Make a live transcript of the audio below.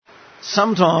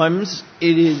Sometimes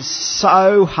it is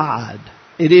so hard.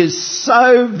 It is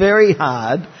so very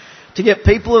hard to get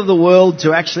people of the world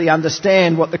to actually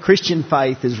understand what the Christian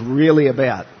faith is really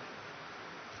about.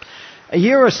 A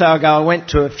year or so ago, I went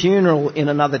to a funeral in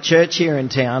another church here in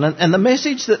town, and the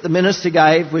message that the minister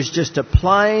gave was just a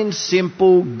plain,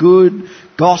 simple, good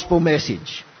gospel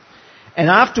message. And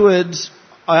afterwards,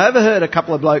 I overheard a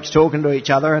couple of blokes talking to each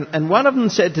other, and one of them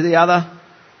said to the other,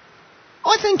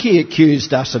 "I think he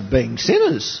accused us of being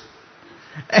sinners."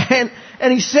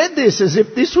 And he said this as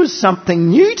if this was something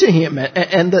new to him,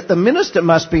 and that the minister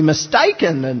must be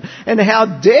mistaken, and how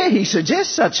dare he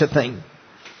suggest such a thing.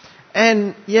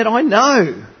 And yet I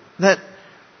know that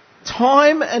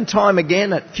time and time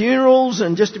again at funerals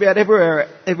and just about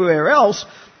everywhere else,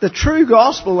 the true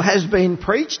gospel has been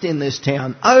preached in this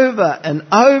town over and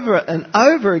over and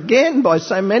over again by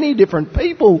so many different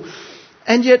people,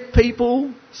 and yet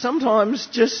people sometimes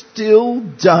just still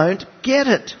don't get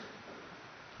it.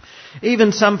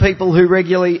 Even some people who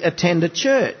regularly attend a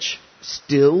church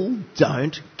still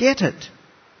don't get it.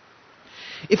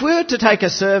 If we were to take a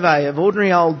survey of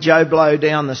ordinary old Joe Blow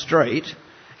down the street,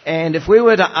 and if we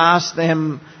were to ask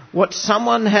them what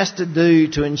someone has to do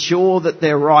to ensure that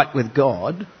they're right with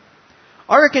God,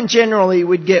 I reckon generally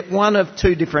we'd get one of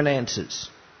two different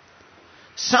answers.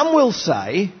 Some will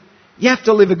say, you have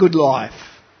to live a good life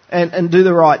and do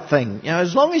the right thing. You know,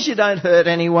 as long as you don't hurt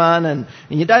anyone and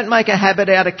you don't make a habit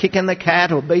out of kicking the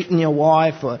cat or beating your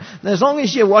wife, or as long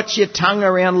as you watch your tongue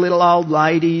around little old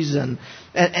ladies and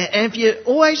if you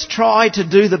always try to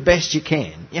do the best you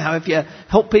can, you know, if you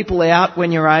help people out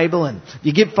when you're able, and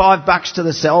you give $5 to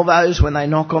the salvos when they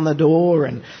knock on the door,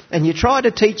 and you try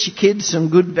to teach your kids some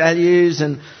good values,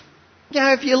 and, you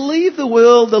know, if you leave the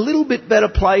world a little bit better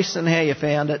place than how you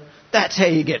found it, that's how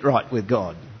you get right with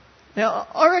God. Now,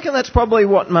 I reckon that's probably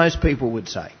what most people would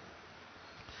say.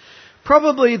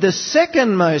 Probably the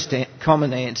second most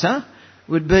common answer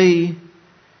would be,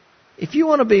 if you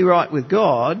want to be right with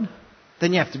God,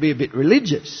 then you have to be a bit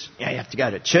religious. You know, you have to go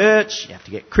to church, you have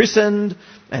to get christened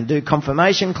and do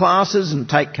confirmation classes and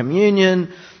take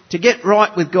communion. To get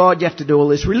right with God, you have to do all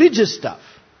this religious stuff.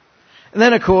 And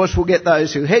then, of course, we'll get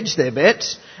those who hedge their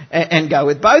bets and go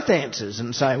with both answers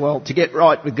and say, well, to get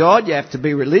right with God, you have to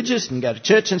be religious and go to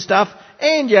church and stuff,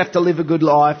 and you have to live a good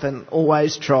life and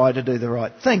always try to do the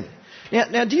right thing.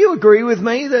 Now, do you agree with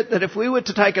me that if we were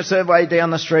to take a survey down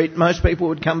the street, most people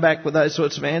would come back with those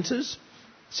sorts of answers?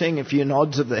 Seeing a few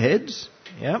nods of the heads.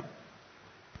 Yeah.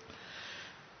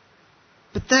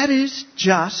 But that is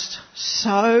just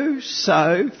so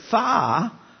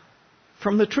far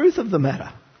from the truth of the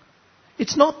matter.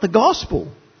 It's not the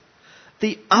gospel.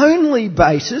 The only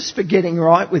basis for getting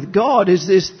right with God is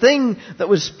this thing that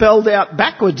was spelled out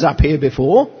backwards up here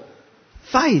before,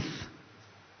 faith.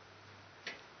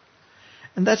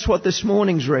 And that's what this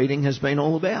morning's reading has been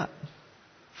all about.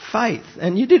 Faith.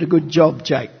 And you did a good job,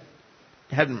 Jake.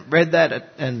 You hadn't read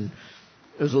that, and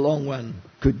it was a long one.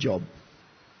 Good job.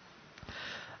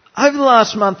 Over the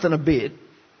last month and a bit,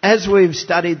 as we've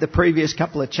studied the previous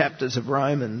couple of chapters of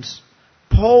Romans,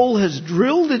 Paul has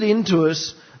drilled it into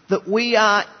us that we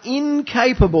are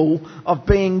incapable of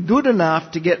being good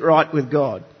enough to get right with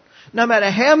God. No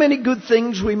matter how many good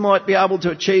things we might be able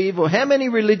to achieve, or how many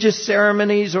religious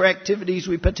ceremonies or activities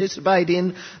we participate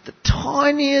in, the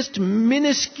tiniest,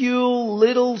 minuscule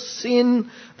little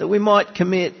sin that we might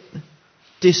commit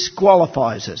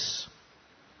disqualifies us,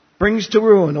 brings to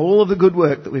ruin all of the good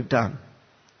work that we've done.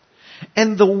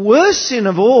 And the worst sin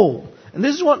of all, and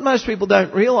this is what most people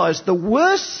don't realise, the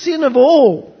worst sin of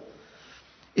all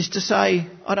is to say,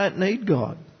 I don't need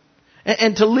God.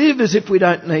 And to live as if we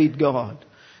don't need God.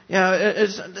 You know,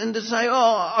 and to say,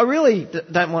 I really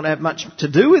don't want to have much to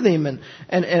do with him. And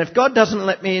if God doesn't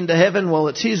let me into heaven, well,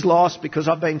 it's his loss because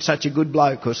I've been such a good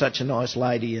bloke or such a nice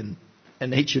lady, and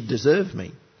he should deserve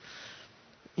me.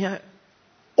 You know,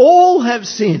 all have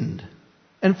sinned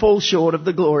and fall short of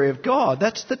the glory of God.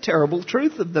 That's the terrible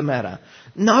truth of the matter.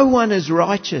 No one is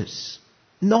righteous.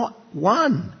 Not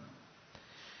one.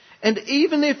 And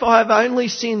even if I've only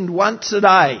sinned once a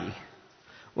day,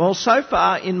 well, so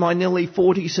far in my nearly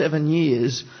 47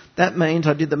 years, that means,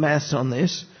 I did the maths on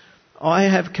this, I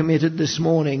have committed this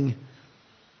morning,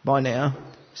 by now,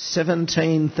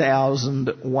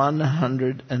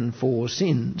 17,104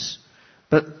 sins.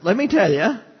 But let me tell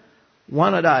you,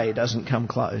 one a day doesn't come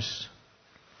close.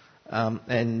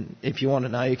 And if you want to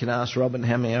know, you can ask Robin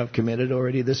how many I've committed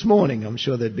already this morning. I'm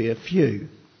sure there'd be a few.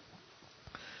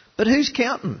 But who's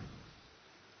counting?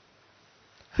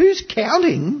 Who's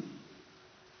counting?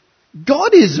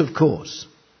 God is, of course.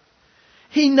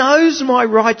 He knows my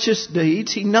righteous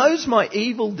deeds. He knows my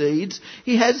evil deeds.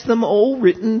 He has them all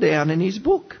written down in his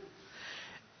book.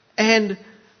 And,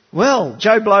 well,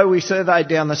 Joe Blow we surveyed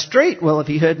down the street. Well, if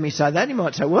he heard me say that, he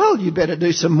might say, well, you better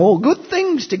do some more good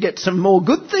things to get some more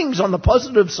good things on the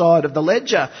positive side of the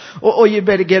ledger. Or you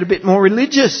better get a bit more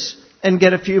religious and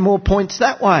get a few more points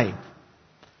that way.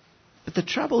 But the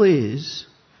trouble is,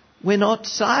 we're not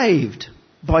saved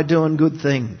by doing good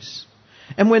things.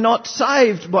 And we're not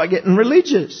saved by getting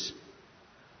religious.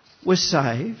 We're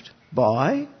saved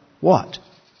by what?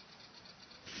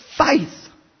 Faith.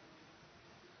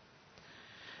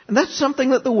 And that's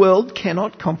something that the world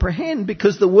cannot comprehend,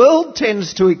 because the world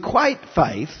tends to equate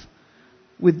faith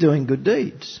with doing good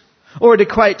deeds. Or it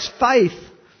equates faith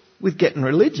with getting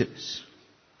religious.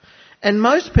 And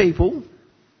most people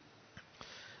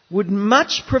would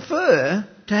much prefer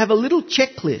to have a little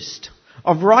checklist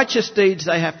of righteous deeds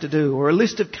they have to do, or a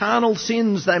list of carnal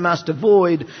sins they must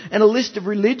avoid, and a list of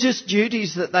religious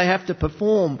duties that they have to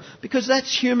perform, because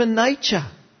that's human nature.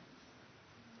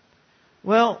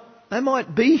 Well, that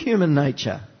might be human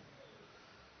nature,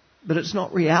 but it's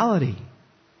not reality,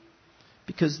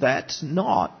 because that's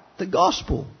not the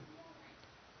gospel.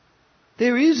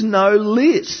 There is no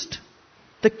list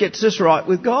that gets us right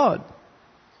with God.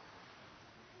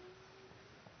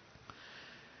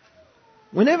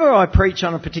 Whenever I preach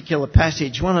on a particular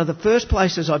passage, one of the first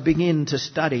places I begin to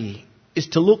study is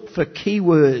to look for key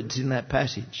words in that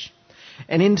passage.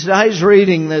 And in today's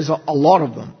reading, there's a lot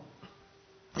of them.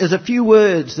 There's a few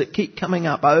words that keep coming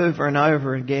up over and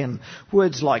over again.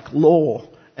 Words like law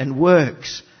and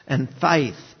works and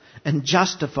faith and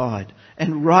justified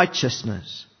and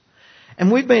righteousness.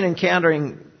 And we've been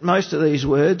encountering most of these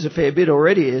words a fair bit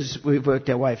already as we've worked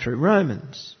our way through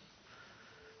Romans.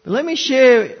 But let me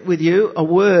share with you a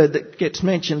word that gets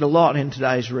mentioned a lot in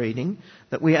today's reading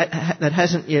that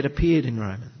hasn't yet appeared in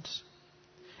Romans.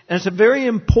 And it's a very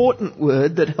important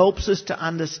word that helps us to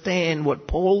understand what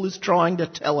Paul is trying to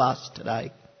tell us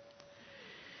today.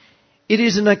 It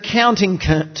is an accounting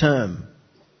term.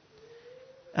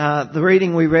 The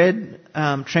reading we read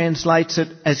translates it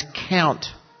as count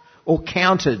or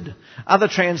counted. Other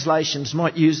translations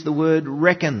might use the word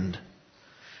reckoned.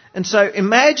 And so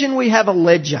imagine we have a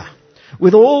ledger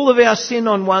with all of our sin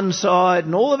on one side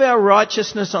and all of our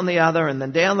righteousness on the other, and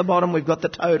then down the bottom we've got the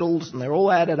totals and they're all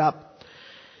added up.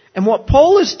 And what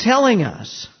Paul is telling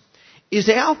us is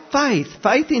our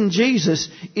faith in Jesus,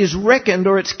 is reckoned,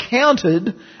 or it's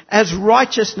counted as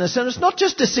righteousness. And it's not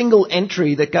just a single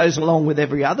entry that goes along with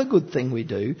every other good thing we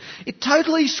do. It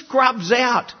totally scrubs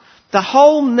out the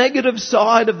whole negative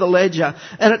side of the ledger,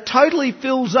 and it totally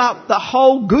fills up the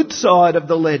whole good side of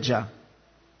the ledger.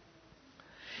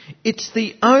 It's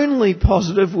the only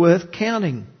positive worth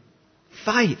counting.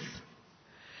 Faith.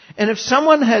 And if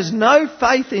someone has no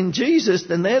faith in Jesus,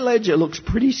 then their ledger looks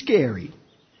pretty scary.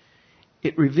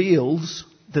 It reveals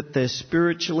that they're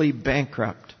spiritually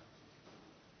bankrupt.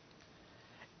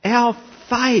 Our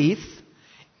faith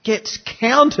gets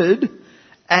counted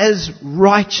as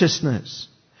righteousness.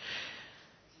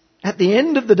 At the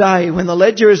end of the day, when the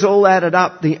ledger is all added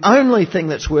up, the only thing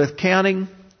that's worth counting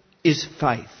is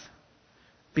faith.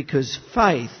 Because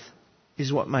faith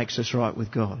is what makes us right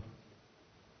with God.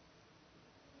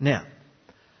 Now,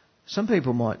 some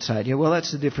people might say to you, well,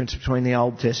 that's the difference between the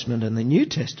Old Testament and the New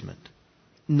Testament.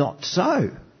 Not so.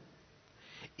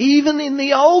 Even in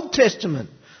the Old Testament,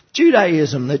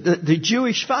 Judaism, the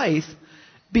Jewish faith,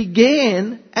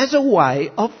 began as a way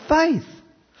of faith.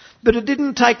 But it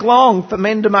didn't take long for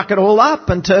men to muck it all up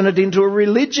and turn it into a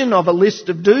religion of a list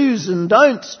of do's and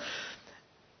don'ts.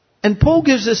 And Paul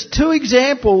gives us two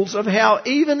examples of how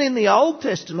even in the Old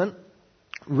Testament,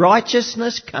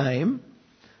 righteousness came,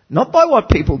 not by what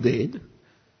people did,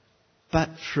 but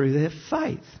through their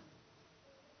faith.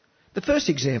 The first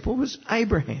example was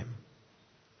Abraham.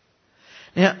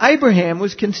 Now, Abraham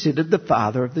was considered the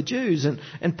father of the Jews,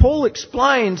 and Paul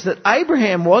explains that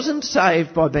Abraham wasn't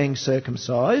saved by being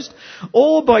circumcised,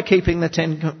 or by keeping the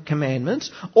Ten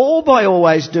Commandments, or by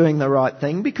always doing the right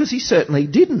thing, because he certainly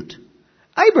didn't.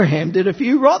 Abraham did a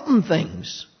few rotten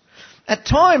things. At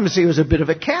times he was a bit of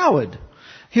a coward.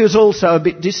 He was also a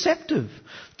bit deceptive.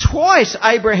 Twice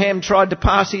Abraham tried to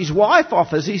pass his wife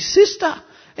off as his sister,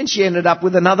 and she ended up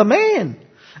with another man.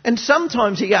 And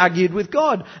sometimes he argued with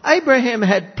God. Abraham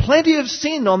had plenty of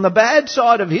sin on the bad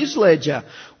side of his ledger.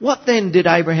 What then did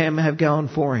Abraham have going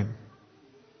for him?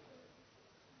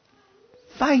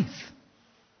 Faith.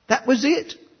 That was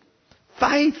it.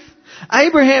 Faith.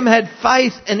 Abraham had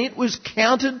faith, and it was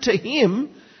counted to him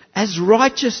as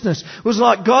righteousness. It was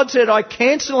like God said, I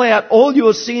cancel out all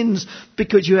your sins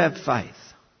because you have faith.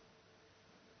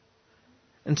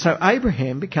 And so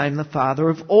Abraham became the father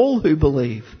of all who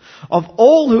believe, of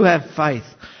all who have faith,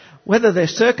 whether they're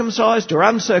circumcised or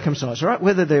uncircumcised, right?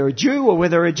 Whether they're a Jew or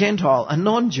whether a Gentile, a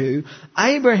non-Jew,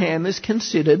 Abraham is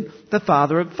considered the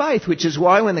father of faith, which is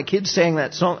why when the kids sang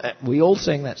that song, we all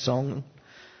sang that song,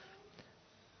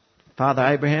 Father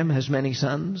Abraham has many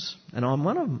sons, and I'm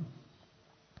one of them.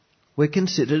 We're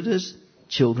considered as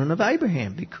children of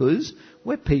Abraham because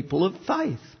we're people of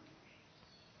faith.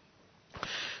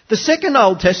 The second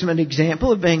Old Testament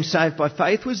example of being saved by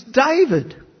faith was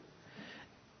David.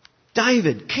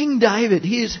 King David,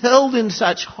 he is held in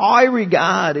such high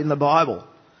regard in the Bible.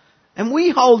 And we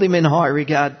hold him in high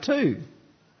regard too.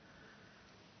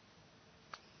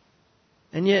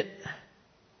 And yet,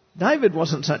 David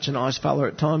wasn't such a nice fella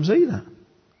at times either.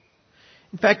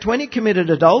 In fact, when he committed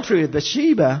adultery with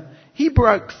Bathsheba, he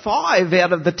broke 5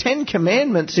 out of the 10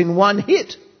 commandments in one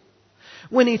hit.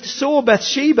 When he saw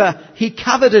Bathsheba, he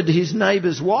coveted his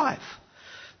neighbour's wife.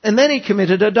 And then he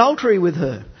committed adultery with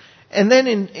her. And then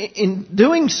in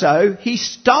doing so, he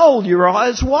stole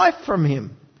Uriah's wife from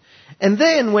him. And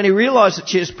then when he realised that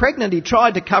she was pregnant, he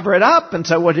tried to cover it up. And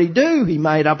so what did he do? He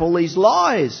made up all these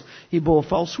lies. He bore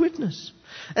false witness.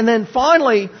 And then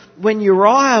finally, when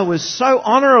Uriah was so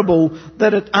honourable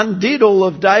that it undid all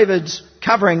of David's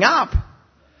covering up,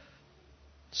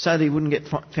 so that he wouldn't get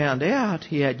found out,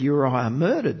 he had Uriah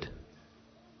murdered.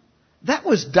 That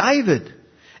was David.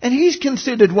 And he's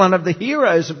considered one of the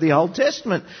heroes of the Old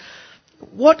Testament.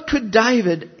 What could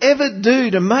David ever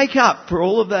do to make up for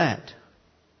all of that?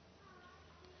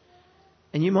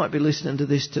 And you might be listening to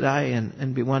this today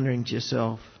and be wondering to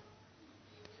yourself,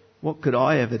 what could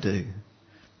I ever do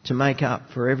to make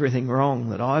up for everything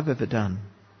wrong that I've ever done?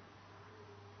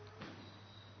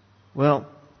 Well,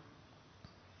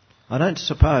 I don't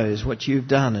suppose what you've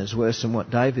done is worse than what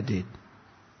David did.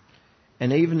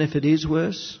 And even if it is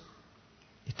worse,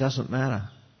 it doesn't matter.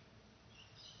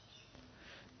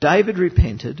 David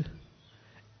repented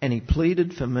and he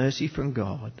pleaded for mercy from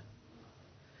God.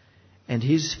 And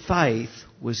his faith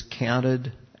was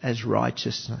counted as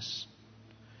righteousness.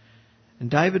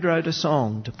 And David wrote a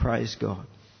song to praise God.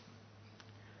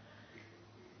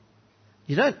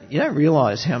 You don't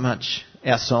realise how much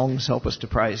our songs help us to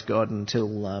praise God until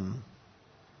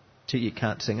you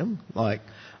can't sing them. Like,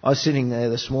 I was sitting there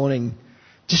this morning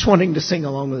just wanting to sing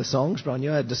along with the songs, but I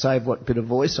knew I had to save what bit of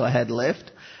voice I had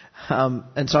left.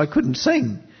 And so I couldn't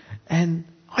sing. And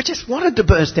I just wanted to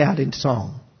burst out in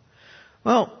song.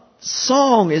 Well,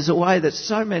 song is a way that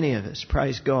so many of us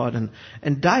praise God.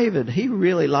 And David, he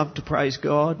really loved to praise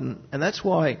God. And that's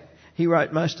why he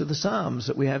wrote most of the Psalms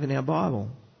that we have in our Bible.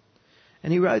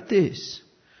 And he wrote this: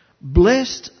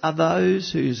 Blessed are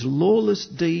those whose lawless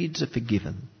deeds are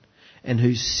forgiven and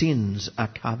whose sins are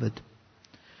covered.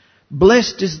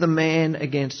 Blessed is the man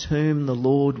against whom the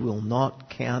Lord will not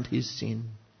count his sin.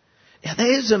 Now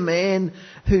there's a man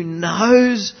who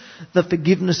knows the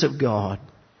forgiveness of God.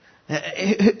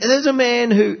 There's a man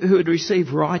who had received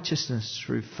righteousness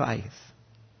through faith.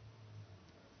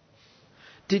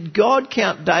 Did God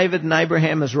count David and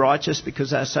Abraham as righteous because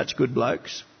they're such good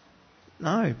blokes?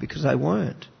 No, because they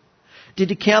weren't. Did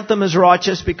he count them as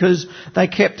righteous because they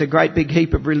kept a great big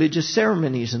heap of religious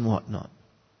ceremonies and whatnot?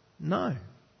 No.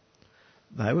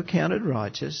 They were counted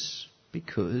righteous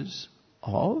because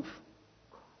of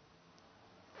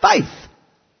faith.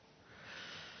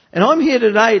 And I'm here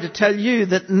today to tell you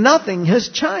that nothing has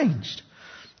changed.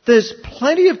 There's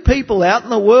plenty of people out in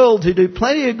the world who do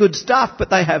plenty of good stuff, but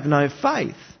they have no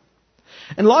faith.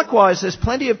 And likewise, there's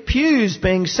plenty of pews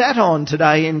being sat on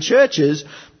today in churches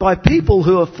by people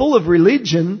who are full of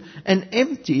religion and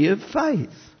empty of faith.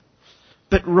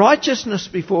 But righteousness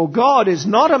before God is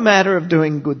not a matter of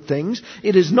doing good things.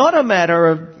 It is not a matter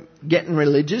of getting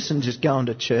religious and just going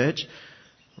to church.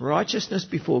 Righteousness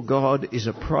before God is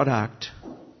a product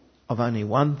of only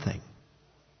one thing: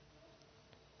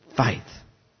 faith.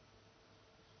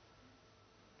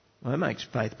 Well, that makes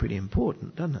faith pretty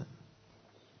important, doesn't it?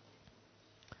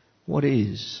 What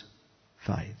is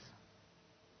faith?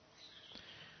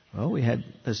 Well,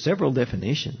 there's several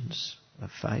definitions of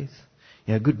faith.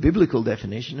 A good biblical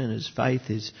definition is faith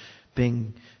is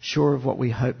being sure of what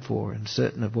we hope for and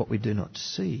certain of what we do not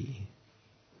see.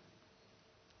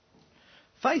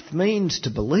 Faith means to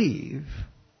believe,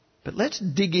 but let's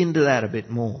dig into that a bit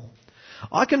more.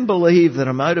 I can believe that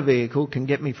a motor vehicle can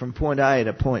get me from point A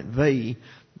to point V,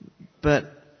 but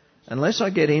unless I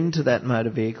get into that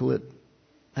motor vehicle, it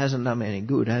hasn't done me any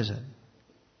good, has it?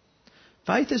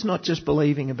 Faith is not just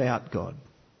believing about God.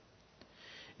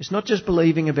 It's not just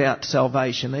believing about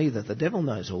salvation either. The devil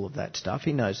knows all of that stuff.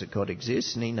 He knows that God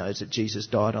exists and he knows that Jesus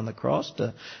died on the cross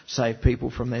to save people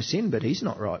from their sin, but he's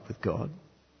not right with God.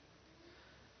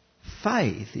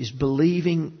 Faith is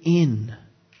believing in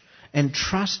and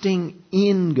trusting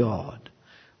in God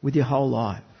with your whole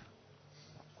life.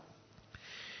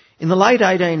 In the late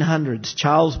 1800s,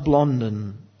 Charles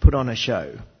Blondin put on a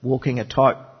show, walking a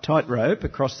tightrope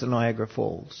across the Niagara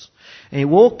Falls. And he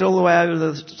walked all the way over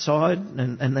the side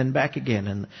and then back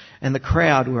again, and the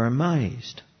crowd were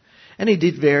amazed. And he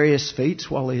did various feats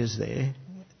while he was there,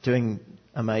 doing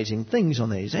amazing things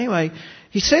on these. Anyway,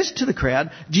 he says to the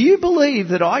crowd, "Do you believe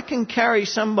that I can carry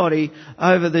somebody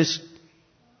over this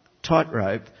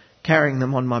tightrope, carrying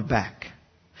them on my back?"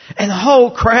 And the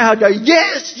whole crowd go,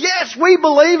 "Yes, yes, we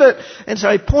believe it." And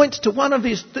so he points to one of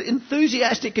his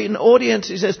enthusiastic in audience.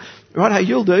 He says, "Righto,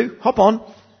 you'll do. Hop on."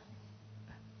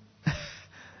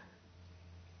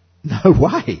 No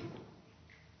way.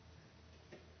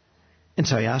 And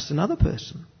so he asked another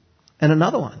person, and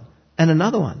another one, and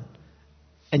another one.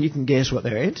 And you can guess what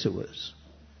their answer was.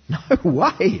 No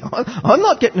way. I'm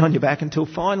not getting on your back, until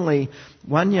finally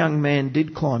one young man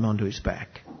did climb onto his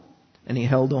back. And he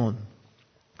held on,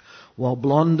 while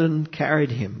Blondin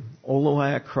carried him all the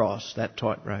way across that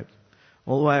tightrope,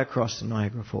 all the way across the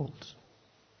Niagara Falls.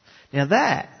 Now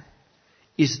that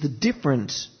is the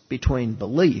difference between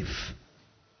belief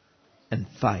and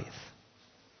faith.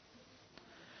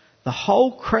 The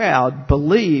whole crowd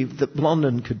believed that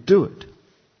Blondin could do it,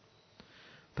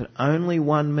 but only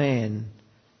one man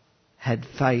had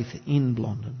faith in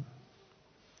Blondin.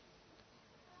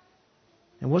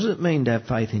 And what does it mean to have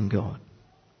faith in God?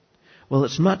 Well,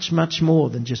 it's much, much more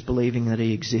than just believing that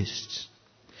he exists.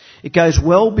 It goes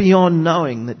well beyond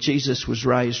knowing that Jesus was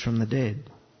raised from the dead.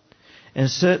 And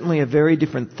it's certainly a very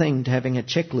different thing to having a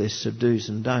checklist of do's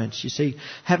and don'ts. You see,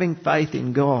 having faith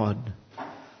in God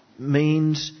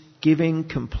means giving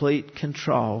complete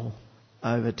control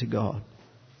over to God.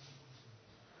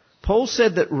 Paul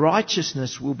said that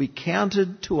righteousness will be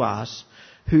counted to us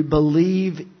who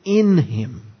believe in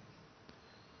him.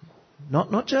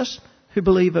 Not just who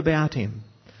believe about him.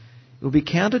 It will be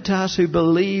counted to us who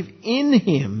believe in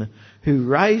him who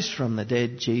raised from the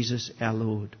dead Jesus our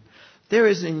Lord. There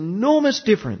is an enormous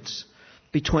difference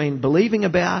between believing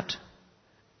about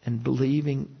and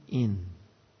believing in.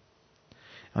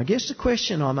 I guess the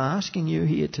question I'm asking you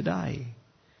here today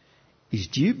is,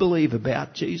 do you believe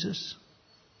about Jesus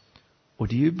or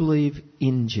do you believe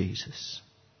in Jesus?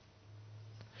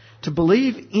 To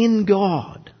believe in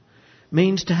God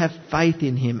means to have faith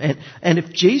in him. And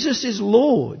if Jesus is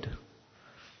Lord,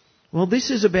 well,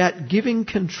 this is about giving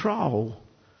control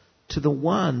to the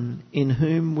one in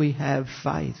whom we have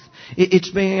faith. It's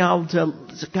being able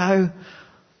to go,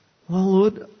 well,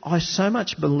 Lord, I so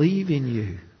much believe in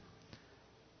you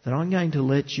that I'm going to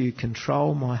let you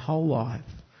control my whole life,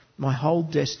 my whole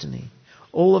destiny,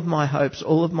 all of my hopes,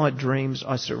 all of my dreams.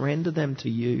 I surrender them to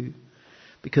you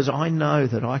because I know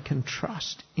that I can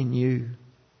trust in you.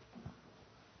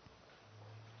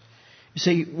 You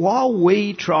see, while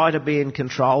we try to be in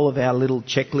control of our little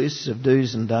checklists of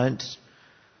do's and don'ts,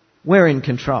 we're in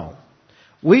control.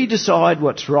 We decide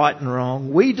what's right and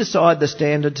wrong. We decide the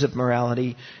standards of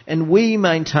morality, and we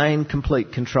maintain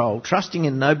complete control, trusting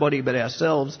in nobody but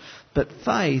ourselves. But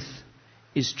faith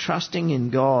is trusting in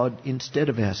God instead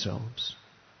of ourselves.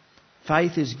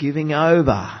 Faith is giving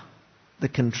over the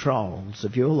controls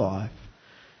of your life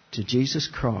to Jesus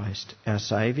Christ, our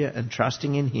Saviour, and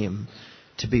trusting in him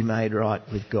to be made right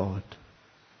with God.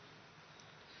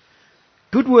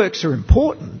 Good works are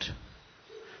important.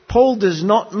 Paul does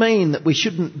not mean that we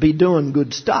shouldn't be doing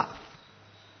good stuff.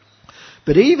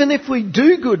 But even if we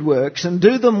do good works and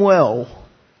do them well,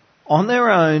 on their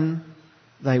own,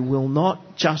 they will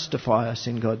not justify us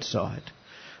in God's sight.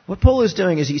 What Paul is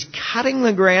doing is he's cutting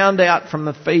the ground out from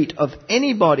the feet of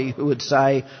anybody who would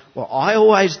say, well, I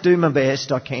always do my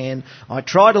best I can. I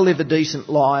try to live a decent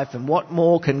life, and what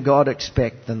more can God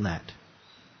expect than that?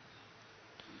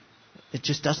 It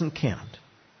just doesn't count.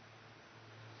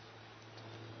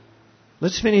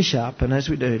 Let's finish up, and as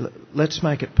we do, let's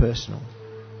make it personal.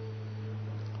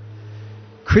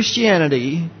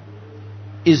 Christianity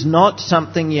is not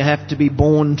something you have to be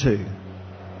born to.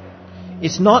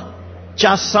 It's not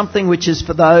just something which is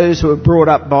for those who are brought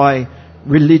up by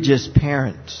religious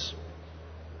parents.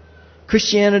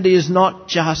 Christianity is not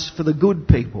just for the good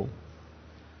people.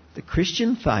 The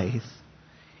Christian faith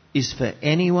is for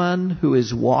anyone who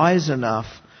is wise enough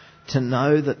to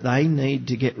know that they need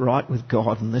to get right with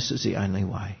God, and this is the only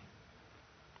way.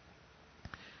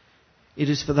 It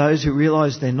is for those who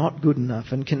realise they're not good enough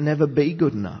and can never be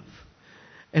good enough.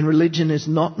 And religion is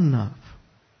not enough.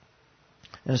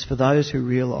 And it's for those who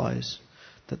realise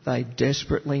that they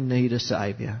desperately need a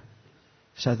Saviour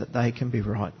so that they can be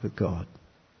right with God.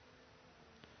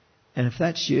 And if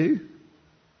that's you,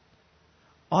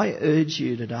 I urge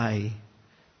you today,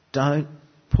 don't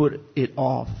put it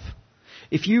off.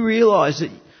 If you realise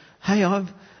that, hey,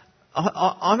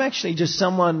 I'm actually just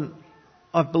someone,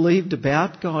 I've believed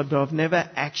about God, but I've never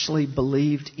actually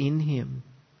believed in Him.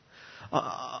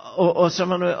 Or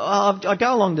someone, I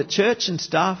go along to church and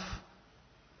stuff.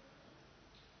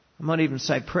 I might even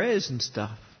say prayers and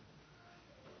stuff.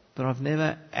 But I've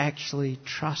never actually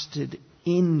trusted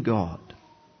in God.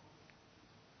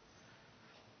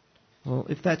 Well,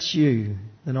 if that's you,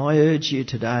 then I urge you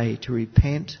today to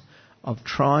repent of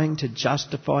trying to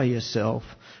justify yourself,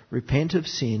 repent of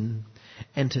sin,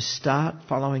 and to start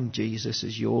following Jesus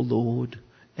as your Lord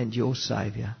and your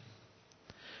Saviour,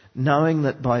 knowing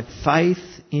that by faith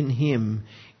in Him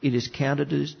it is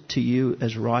counted to you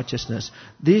as righteousness.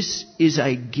 This is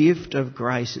a gift of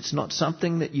grace. It's not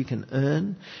something that you can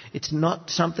earn. It's not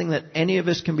something that any of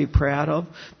us can be proud of.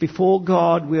 Before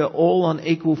God, we are all on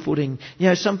equal footing. You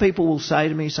know, some people will say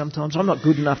to me sometimes, I'm not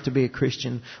good enough to be a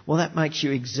Christian. Well, that makes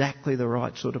you exactly the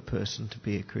right sort of person to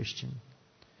be a Christian.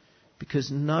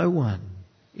 Because no one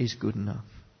is good enough.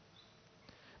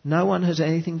 No one has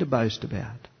anything to boast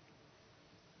about.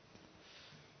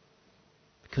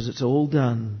 Because it's all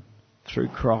done through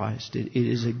Christ. It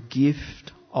is a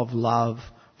gift of love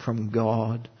from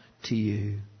God to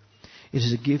you. It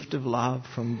is a gift of love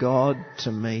from God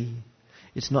to me.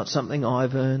 It's not something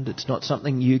I've earned. It's not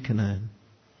something you can earn.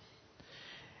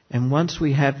 And once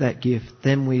we have that gift,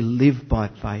 then we live by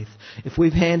faith. If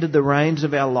we've handed the reins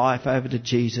of our life over to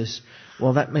Jesus,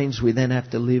 well, that means we then have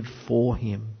to live for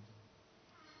Him.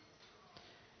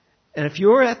 And if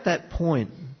you're at that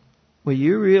point where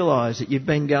you realise that you've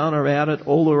been going about it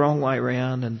all the wrong way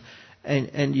around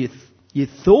and you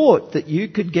thought that you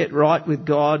could get right with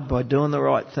God by doing the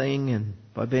right thing and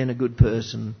by being a good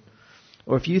person,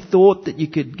 or if you thought that you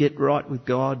could get right with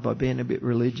God by being a bit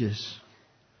religious,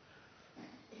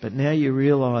 but now you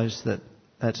realise that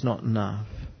that's not enough,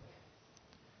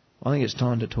 I think it's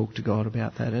time to talk to God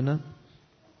about that, isn't it?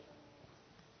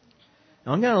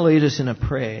 Now, I'm going to lead us in a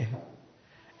prayer,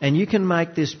 and you can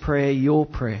make this prayer your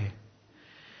prayer.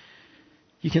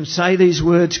 You can say these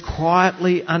words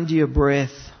quietly under your breath,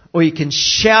 or you can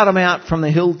shout them out from the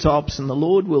hilltops and the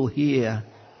Lord will hear,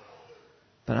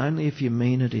 but only if you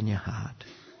mean it in your heart.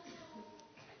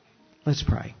 Let's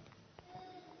pray.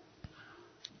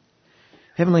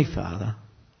 Heavenly Father,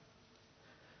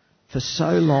 for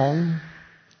so long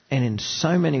and in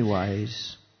so many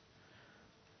ways,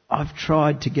 I've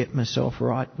tried to get myself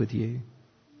right with you,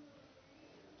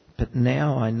 but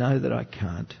now I know that I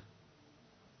can't.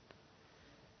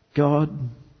 God,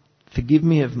 forgive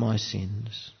me of my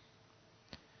sins.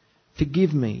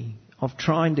 Forgive me of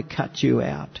trying to cut you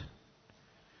out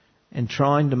and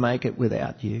trying to make it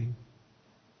without you.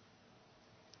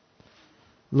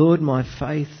 Lord, my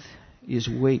faith is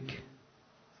weak,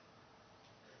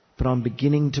 but I'm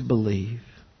beginning to believe.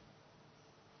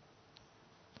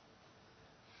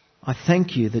 I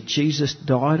thank you that Jesus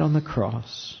died on the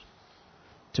cross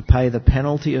to pay the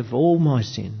penalty of all my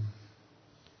sin.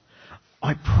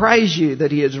 I praise you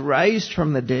that He is raised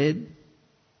from the dead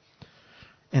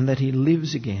and that He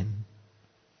lives again.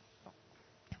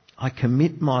 I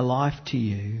commit my life to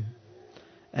you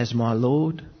as my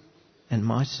Lord and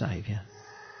my Saviour.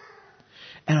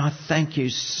 And I thank you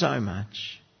so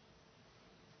much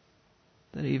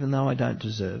that even though I don't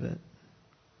deserve it,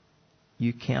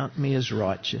 you count me as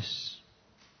righteous.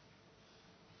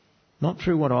 Not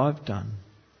through what I've done,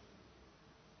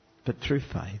 but through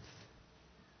faith.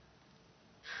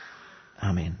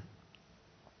 Amen.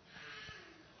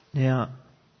 Now,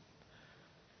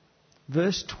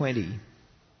 verse 20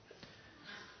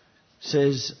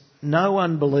 says, no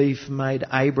unbelief made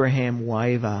Abraham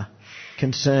waver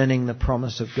concerning the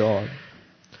promise of God,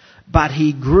 but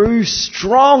he grew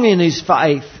strong in his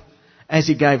faith as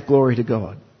he gave glory to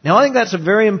God. Now, I think that's a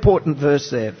very important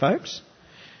verse there, folks.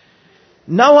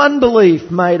 No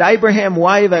unbelief made Abraham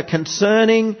waver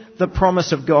concerning the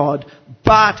promise of God,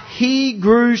 but he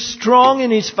grew strong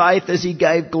in his faith as he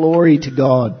gave glory to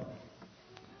God.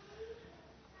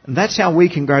 And that's how we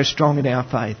can grow strong in our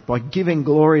faith, by giving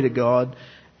glory to God.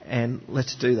 And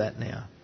let's do that now.